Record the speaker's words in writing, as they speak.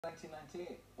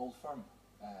1998, Old Firm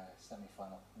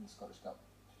semi-final in the Scottish Cup.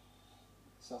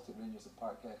 Celtic Rangers at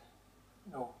Parkhead.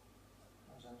 No,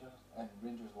 I was injured. And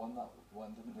Rangers won that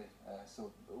one, didn't they?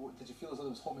 So did you feel as though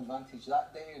there was home advantage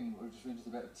that day and were just Rangers a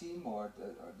better team, or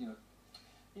you know?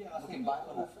 Yeah, I think back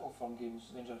on Old Firm games,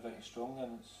 Rangers are very strong,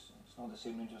 and it's not the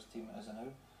same Rangers team it is now.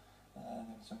 There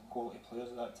were some quality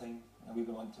players at that time, and we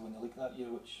went on to win the league that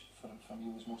year, which for me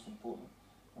was most important,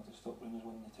 not to stop Rangers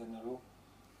winning the 2 in a row.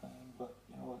 But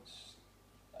you know, it's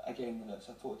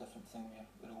a totally different thing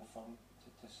with Old Firm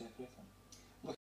to separate them.